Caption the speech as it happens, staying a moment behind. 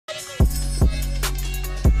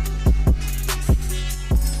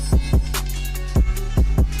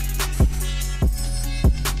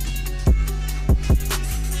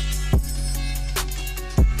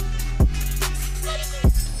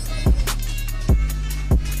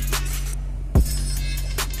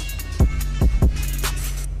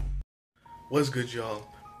What's good, y'all?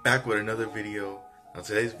 Back with another video. Now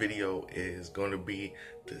today's video is going to be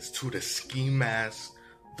the Skimask,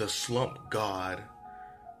 the Slump God,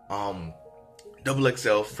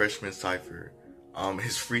 XXL freshman cipher.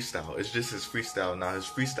 His freestyle. It's just his freestyle. Now his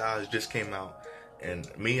freestyle has just came out,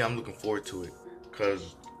 and I'm looking forward to it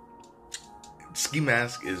because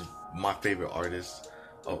Skimask is my favorite artist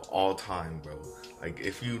of all time, bro. Like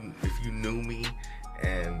if you knew me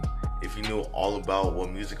and if you knew all about what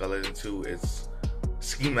music I listen to, it's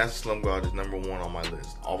Skimask Slump God is number one on my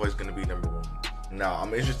list. Always gonna be number one. Now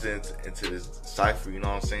I'm interested into this cipher, you know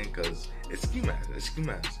what I'm saying? Cause it's Skimask. It's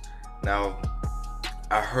Skimask. Now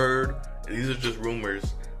I heard, these are just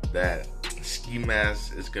rumors, that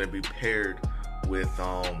Skimask is gonna be paired with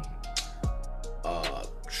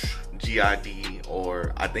GID,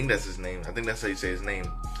 or I think that's his name. I think that's how you say his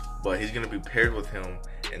name. But he's gonna be paired with him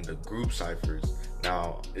in the group ciphers.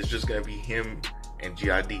 Now it's just gonna be him and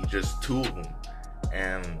GID, just two of them,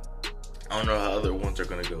 and I don't know how other ones are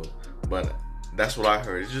gonna go. But that's what I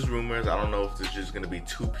heard. It's just rumors. I don't know if there's just gonna be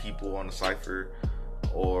two people on the cipher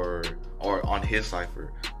or on his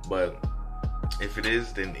cipher. But if it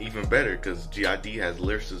is, then even better, because GID has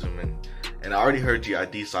lyricism, and I already heard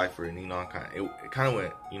GID cipher, and it kind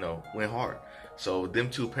of went hard. So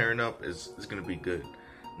them two pairing up is gonna be good.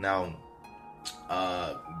 Now,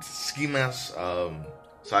 Skimask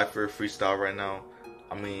cipher freestyle right now.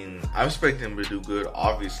 I mean, I expect him to do good.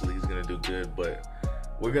 Obviously, he's gonna do good, but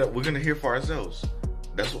we're gonna hear for ourselves.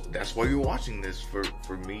 That's why you're watching this,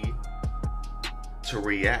 for me to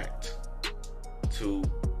react to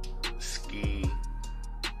Ski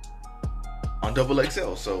on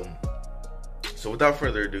XXL. So without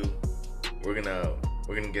further ado, we're gonna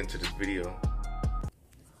get into this video.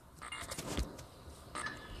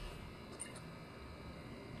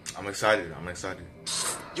 I'm excited.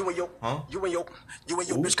 You and your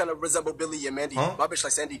bitch kinda resemble Billy and Mandy. My bitch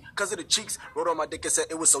like Sandy, cause of the cheeks. Wrote on my dick and said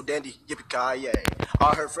it was so dandy. Yippee-ki-yay.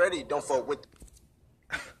 I heard Freddie, don't fuck with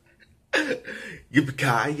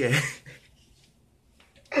Yippee-ki-yay.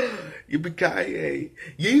 Yippee-ki-yay.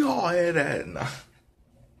 Yeehaw head at nah.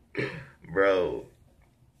 Bro,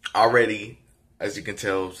 already, as you can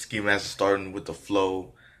tell, Skimask is starting with the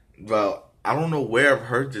flow. Bro, I don't know where I've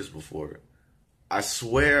heard this before. I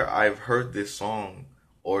swear I've heard this song,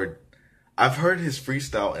 or I've heard his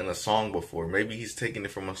freestyle in a song before. Maybe he's taking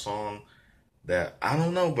it from a song that I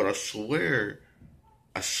don't know, but I swear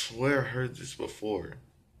I heard this before.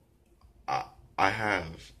 I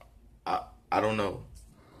have. I don't know.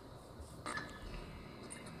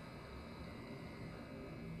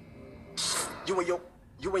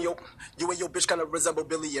 You and your bitch kinda resemble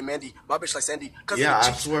Billy and Mandy. My bitch like Sandy, cause yeah, of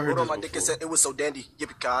the I swear I heard wrote on this my dick before. and said it was so dandy.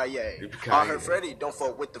 Yippee-ki-yay. I heard Freddie, don't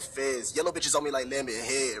fuck with the fizz. Yellow bitches on me like lemon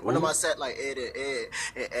head. One of my set like Ed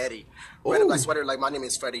and Eddie. Red like sweater like my name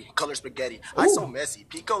is Freddie. Color spaghetti. I so messy.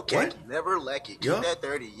 Pico cake, never lack it. Keep that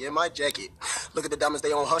 30 in my jacket. Look at the diamonds,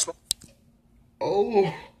 they on hush.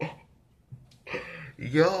 Oh,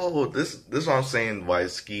 yo, this is what I'm saying. Why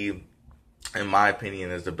Ski, in my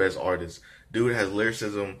opinion, is the best artist. Dude has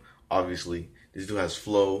lyricism, obviously. This dude has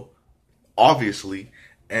flow, obviously.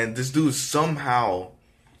 And this dude somehow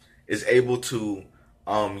is able to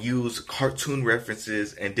use cartoon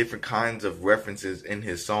references and different kinds of references in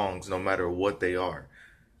his songs, no matter what they are.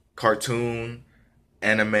 Cartoon,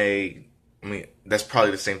 anime, I mean, that's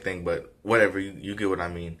probably the same thing, but whatever, you get what I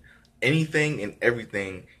mean. Anything and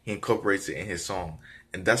everything, he incorporates it in his song.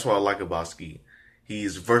 And that's what I like about Ski.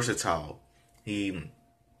 He's versatile.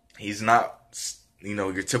 He's not,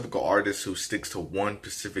 your typical artist who sticks to one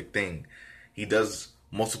specific thing. He does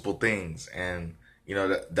multiple things, and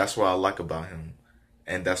that's what I like about him,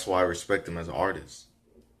 and that's why I respect him as an artist.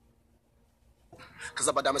 Cause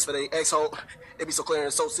I buy diamonds for the X-hole. It be so clear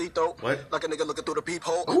and so see-through. What? Like a nigga looking through the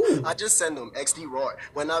peephole. I just send them XD roar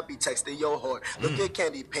when I be texting your heart. Look at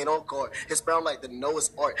candy paint on card. It's brown like the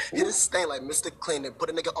Noah's Ark. Hit a stain like Mr. Clean and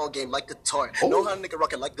put a nigga on game like guitar. Know how a nigga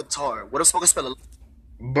rockin' like guitar. What I'm smoking spell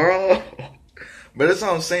Bro. But that's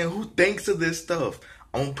what I'm saying. Who thinks of this stuff?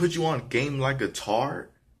 I'm gonna put you on game like guitar.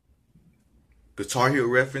 Guitar Hero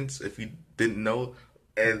reference, if you didn't know.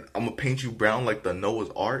 And I'm gonna paint you brown like the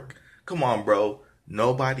Noah's Ark. Come on, bro.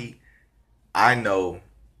 Nobody I know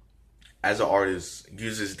as an artist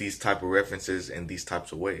uses these type of references in these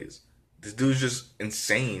types of ways. This dude's just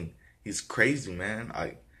insane. He's crazy, man.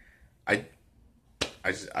 I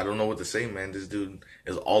don't know what to say, man. This dude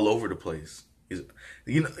is all over the place. He's,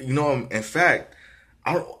 in fact,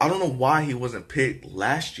 I don't know why he wasn't picked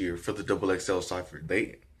last year for the XXL cipher.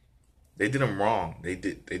 They did him wrong. They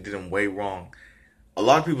did him way wrong. A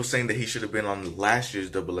lot of people saying that he should have been on last year's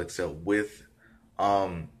XXL with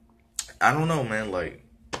I don't know, man. Like,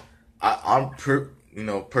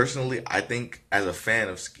 personally, I think as a fan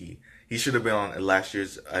of Ski, he should have been on last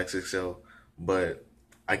year's XXL, but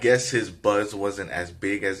I guess his buzz wasn't as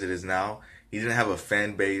big as it is now. He didn't have a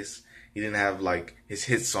fan base. He didn't have like his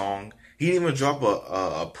hit song. He didn't even drop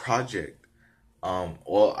a project.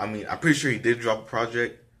 Well, I mean, I'm pretty sure he did drop a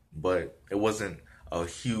project, but it wasn't a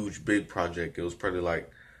huge, big project. It was probably like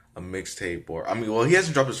a mixtape, or I mean, well, he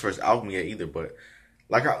hasn't dropped his first album yet either. But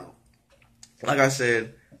like I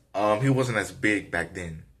said, he wasn't as big back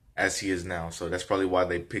then as he is now. So that's probably why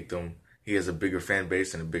they picked him. He has a bigger fan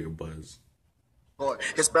base and a bigger buzz.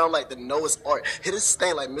 His brown like the Noah's Ark. Hit his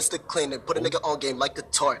stain like Mr. Clean and put a nigga on game like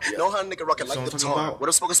guitar. Know how a nigga rockin' like guitar. What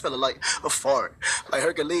a smoker spellin' like a fart. Like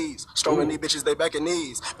Hercules. Strong in these bitches, they back in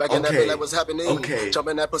knees. Back in that bit like what's happening.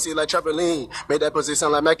 Jumpin' that pussy like trampoline. Made that pussy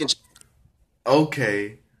sound like mac and cheese.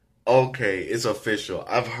 Okay, it's official.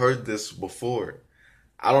 I've heard this before.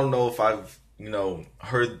 I don't know if I've,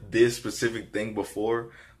 heard this specific thing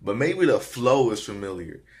before, but maybe the flow is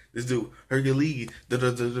familiar. This dude, Hercules,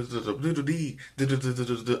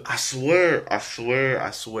 I swear,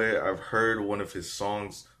 I've heard one of his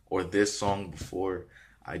songs or this song before.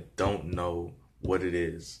 I don't know what it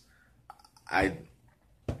is.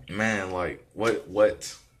 Man, like, what,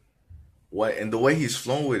 and the way he's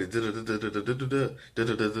flowing with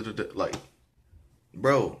it, like,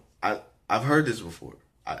 bro, I've heard this before.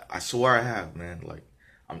 I swear I have, man, like,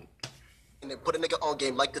 and put a nigga on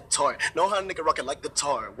game like guitar. Know how a nigga rockin' like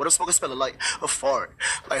guitar. What a smoker spellin' like a fart.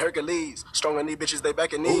 Like Hercules. Strong on these bitches, they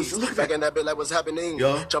back in knees. Back in that bit like what's happening.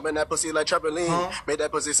 Jumpin' that pussy like trampoline. Made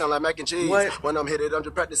that pussy sound like mac and cheese. When I'm hit it, I'm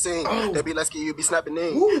just practicing. They be like Ski, you be snapping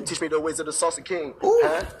in. Teach me the ways of the saucy king.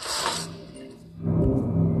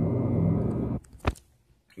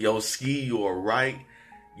 Yo, Ski, you are right.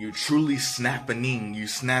 You truly snapping. You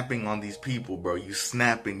snapping on these people, bro. You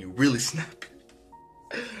snapping. You really snapping.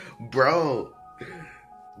 Bro,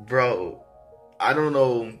 I don't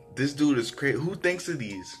know. This dude is crazy. Who thinks of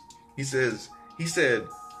these? He said,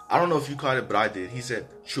 I don't know if you caught it, but I did. He said,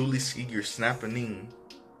 truly Ski, you're snapping.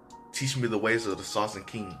 Teach me the ways of the sauce and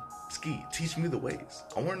king. Ski, teach me the ways.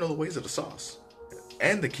 I want to know the ways of the sauce.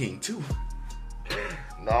 And the king, too.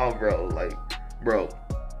 Nah, bro.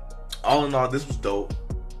 All in all, this was dope.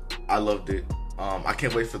 I loved it. I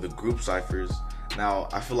can't wait for the group ciphers. Now,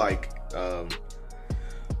 I feel like,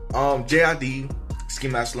 JID,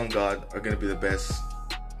 Skimask, Slump are gonna be the best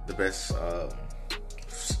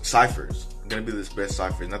ciphers. Gonna be the best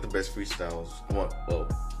ciphers, not the best freestyles. Well,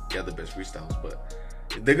 yeah, the best freestyles, but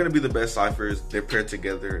they're gonna be the best ciphers. They're paired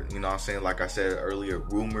together. You know what I'm saying? Like I said earlier,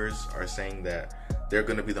 rumors are saying that they're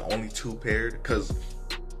gonna be the only two paired. Because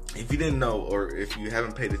if you didn't know, or if you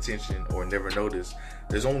haven't paid attention or never noticed,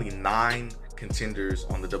 there's only 9 contenders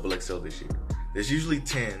on the XXL this year. There's usually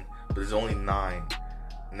 10, but there's only 9.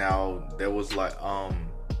 Now, there was like, I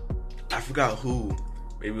forgot who.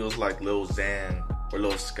 Maybe it was like Lil Xan or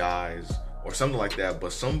Lil Skies or something like that.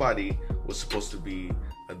 But somebody was supposed to be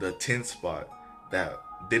the 10th spot that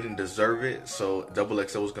didn't deserve it. So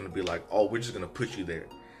XXL was going to be like, oh, we're just going to put you there.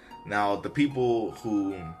 Now, the people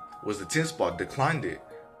who was the 10th spot declined it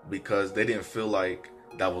because they didn't feel like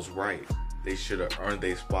that was right. They should have earned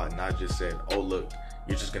their spot, not just said, oh, look,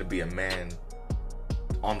 you're just going to be a man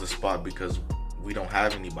on the spot because we don't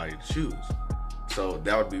have anybody to choose. So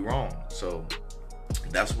that would be wrong. So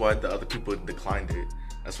that's why the other people declined it.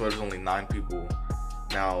 That's why there's only 9 people.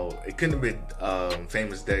 Now, it couldn't have been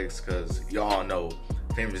Famous Dex, because y'all know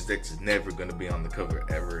Famous Dex is never going to be on the cover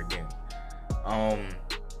ever again.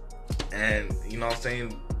 And you know what I'm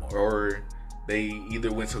saying? Or they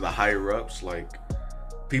either went to the higher ups, like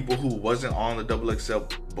people who wasn't on the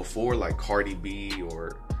XXL before, like Cardi B,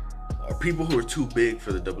 or people who are too big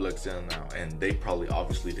for the XXL now, and they probably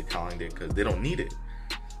obviously declined it because they don't need it.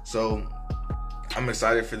 So I'm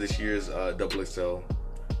excited for this year's XXL.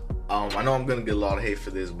 I know I'm gonna get a lot of hate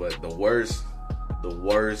for this, but the worst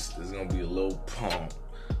is gonna be a Lil Pump,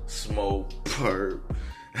 Smoke, Perp.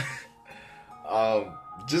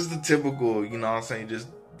 Just the typical, you know what I'm saying? Just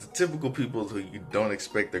the typical people who you don't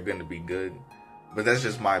expect they're gonna be good. But that's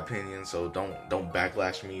just my opinion, so don't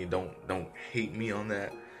backlash me, don't hate me on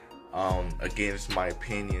that. Again, it's my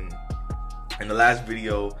opinion. In the last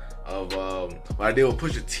video of what I did with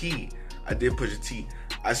Pusha T,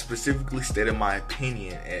 I specifically stated my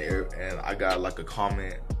opinion, and I got like a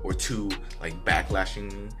comment or two like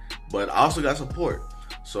backlashing me, but I also got support.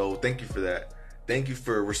 So thank you for that. Thank you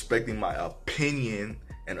for respecting my opinion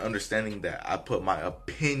and understanding that I put my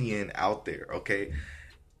opinion out there. Okay,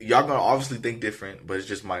 y'all gonna obviously think different, but it's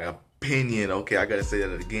just my opinion. Okay, I gotta say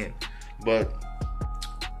that again. But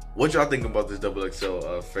what y'all think about this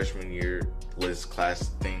XXL freshman year list class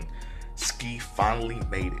thing? Ski finally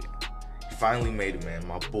made it. He finally made it, man,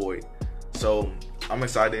 my boy. So I'm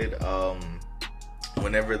excited.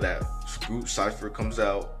 Whenever that group cipher comes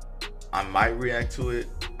out, I might react to it.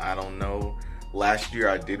 I don't know. Last year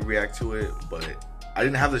I did react to it, but I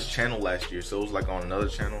didn't have this channel last year, so it was like on another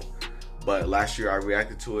channel. But last year I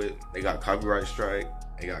reacted to it. They got copyright strike.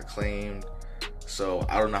 It got claimed. So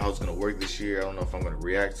I don't know how it's gonna work this year. I don't know if I'm gonna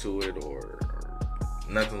react to it or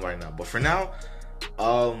nothing right now. But for now,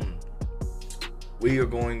 we are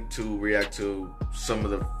going to react to some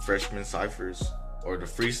of the freshman ciphers, or the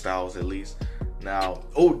freestyles at least. Now,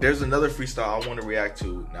 oh, there's another freestyle I want to react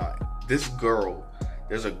to. Now, this girl,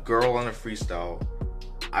 there's a girl on a freestyle.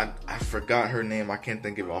 I forgot her name. I can't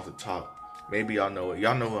think of it off the top. Maybe y'all know it.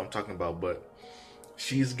 Y'all know who I'm talking about. But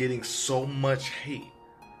she's getting so much hate.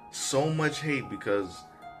 So much hate because,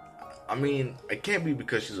 I mean, it can't be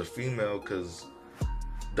because she's a female, because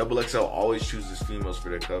XXL always chooses females for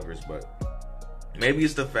their covers. But maybe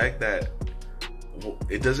it's the fact that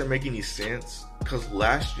it doesn't make any sense, because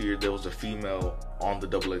last year there was a female on the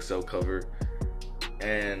XXL cover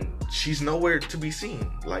and she's nowhere to be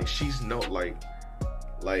seen. Like, she's no, like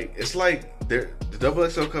it's like the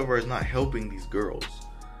XXL cover is not helping these girls.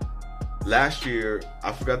 Last year,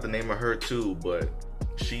 I forgot the name of her too, but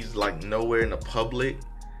she's like nowhere in the public.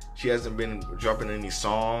 She hasn't been dropping any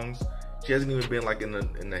songs. She hasn't even been like in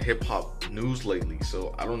the hip hop news lately.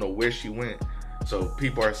 So I don't know where she went. So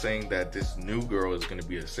people are saying that this new girl is gonna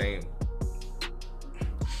be the same.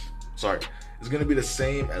 Sorry, it's gonna be the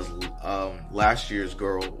same as last year's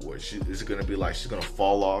girl. Where is gonna be like she's gonna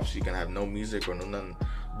fall off. She's gonna have no music or no nothing.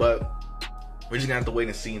 But we're just gonna have to wait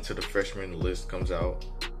and see until the freshman list comes out,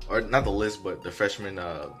 or not the list, but the freshman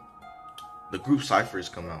the group ciphers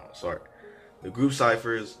come out. Sorry, the group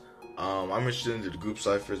ciphers. I'm interested in the group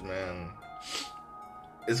ciphers, man.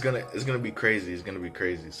 It's gonna be crazy. It's gonna be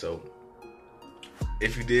crazy. So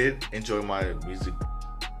if you did enjoy my music,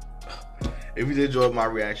 if you did enjoy my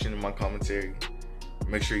reaction and my commentary,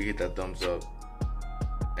 make sure you hit that thumbs up,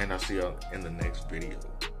 and I'll see y'all in the next video.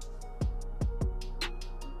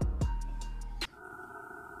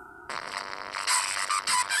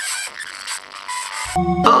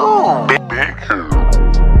 Oh, big